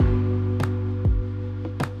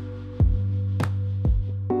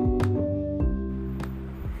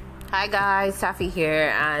Hi guys, Safi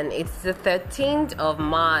here, and it's the 13th of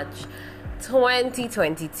March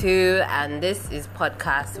 2022, and this is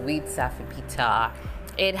podcast with Safi Peter.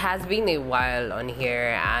 It has been a while on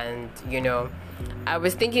here, and I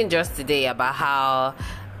was thinking just today about how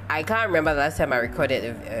I can't remember the last time I recorded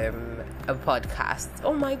a podcast.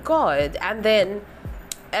 Oh my god. And then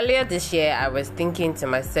earlier this year I was thinking to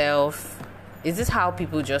myself, is this how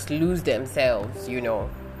people just lose themselves,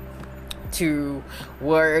 to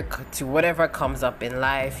work, to whatever comes up in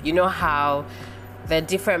life? You know how there are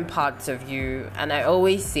different parts of you, and I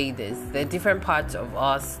always say this, there are different parts of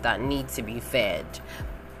us that need to be fed.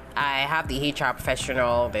 I have the HR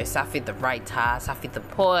professional, there's Safi the writer, Safi the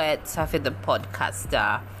poet, Safi the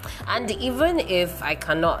podcaster. And even if I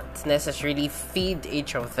cannot necessarily feed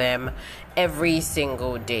each of them every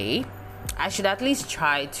single day, I should at least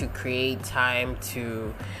try to create time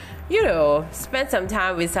to spend some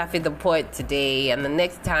time with Safi the poet today, and the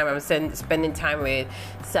next time I'm spending time with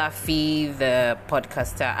Safi the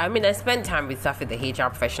podcaster. I mean, I spend time with Safi the HR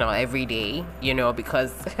professional every day,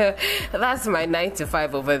 because that's my 9 to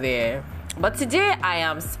 5 over there. But today I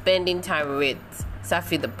am spending time with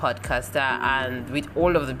Safi the podcaster and with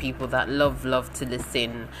all of the people that love to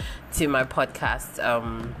listen to my podcast.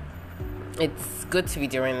 It's good to be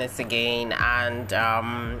doing this again,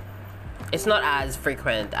 and it's not as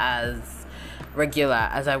frequent, as regular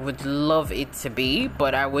as I would love it to be,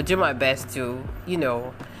 but I will do my best to,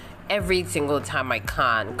 every single time I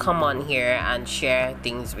can, come on here and share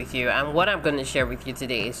things with you. And what I'm going to share with you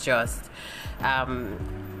today is just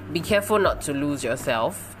be careful not to lose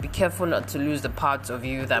yourself. Be careful not to lose the parts of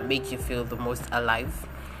you that make you feel the most alive.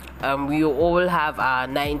 We all have our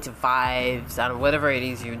 9 to 5s and whatever it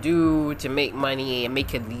is you do to make money and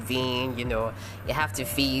make a living. You have to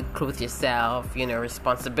feed, clothe yourself,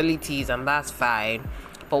 responsibilities, and that's fine.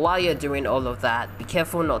 But while you're doing all of that, be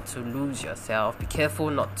careful not to lose yourself. Be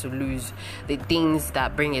careful not to lose the things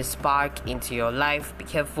that bring a spark into your life. Be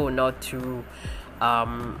careful not to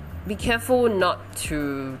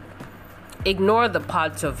ignore the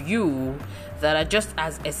parts of you that are just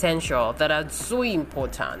as essential, that are so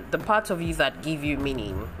important, the parts of you that give you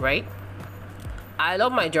meaning, right? I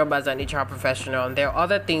love my job as an HR professional, and there are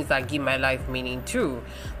other things that give my life meaning too.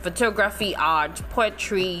 Photography, art,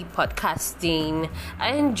 poetry, podcasting.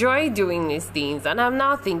 I enjoy doing these things, and I'm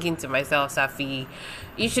now thinking to myself, Safi,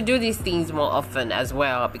 you should do these things more often as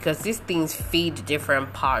well, because these things feed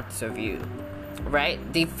different parts of you, right?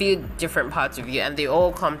 They feed different parts of you, and they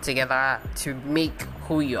all come together to make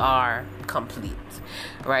who you are complete,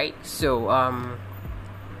 right? So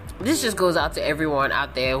this just goes out to everyone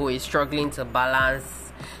out there who is struggling to balance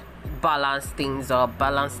things up,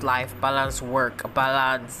 balance life, balance work,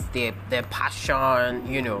 balance their passion,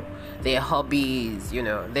 their hobbies.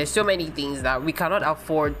 There's so many things that we cannot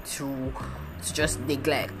afford to just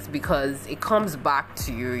neglect, because it comes back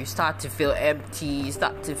to you. You start to feel empty, you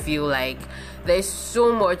start to feel like there's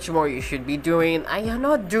so much more you should be doing and you're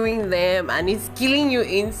not doing them, and it's killing you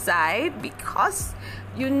inside because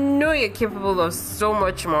you're capable of so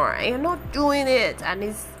much more and you're not doing it, and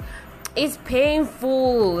it's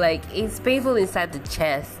painful. Like, it's painful inside the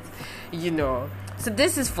chest, So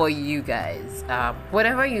this is for you guys.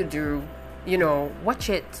 Whatever you do,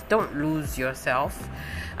 watch it. Don't lose yourself.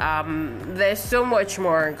 There's so much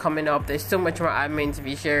more coming up. There's so much more I'm going to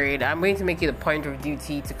be sharing. I'm going to make it a point of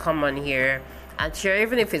duty to come on here and share,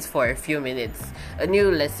 even if it's for a few minutes, a new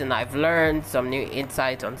lesson I've learned, some new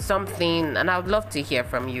insight on something, and I would love to hear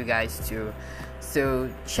from you guys too. So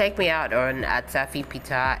check me out on at Safi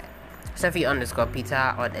Peter,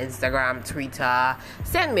 Safi_Peter on Instagram, Twitter.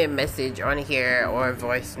 Send me a message on here or a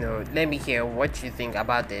voice note. Let me hear what you think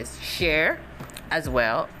about this. Share as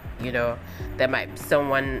well. There might be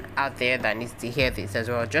someone out there that needs to hear this as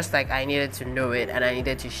well, just like I needed to know it and I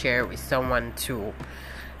needed to share it with someone too.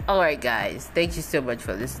 Alright guys, thank you so much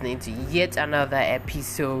for listening to yet another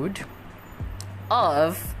episode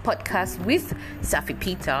of Podcast with Safi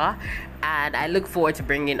Peter, and I look forward to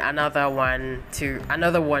bringing another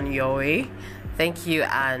one your way. Thank you,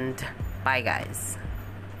 and bye guys.